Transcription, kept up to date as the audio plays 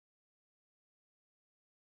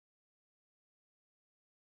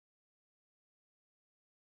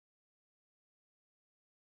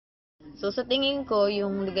So sa tingin ko,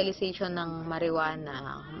 yung legalization ng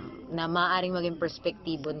marijuana na maaaring maging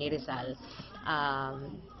perspektibo ni Rizal,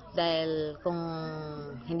 dahil kung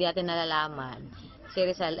hindi natin nalalaman, si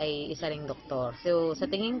Rizal ay isa ring doktor. So sa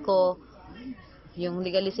tingin ko, yung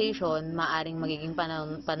legalization, maaring magiging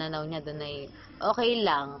pananaw niya doon ay okay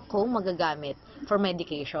lang kung magagamit for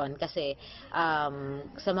medication. Kasi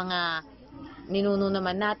sa mga ninuno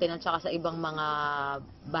naman natin at saka sa ibang mga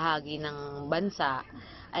bahagi ng bansa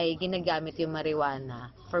ay ginagamit yung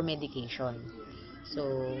marijuana for medication. So,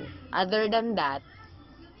 other than that,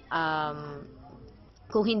 um,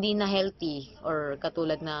 kung hindi na healthy or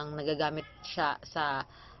katulad ng nagagamit siya sa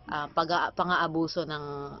pang-aabuso ng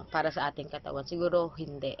para sa ating katawan, siguro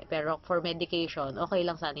hindi. Pero for medication, okay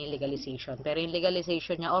lang sana yung legalization. Pero yung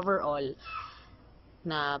legalization niya overall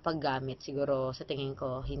na paggamit, siguro sa tingin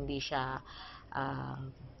ko ah,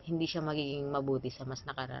 hindi siya magiging mabuti sa mas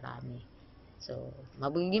nakararami. So,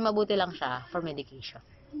 magiging mabuti lang siya for medication.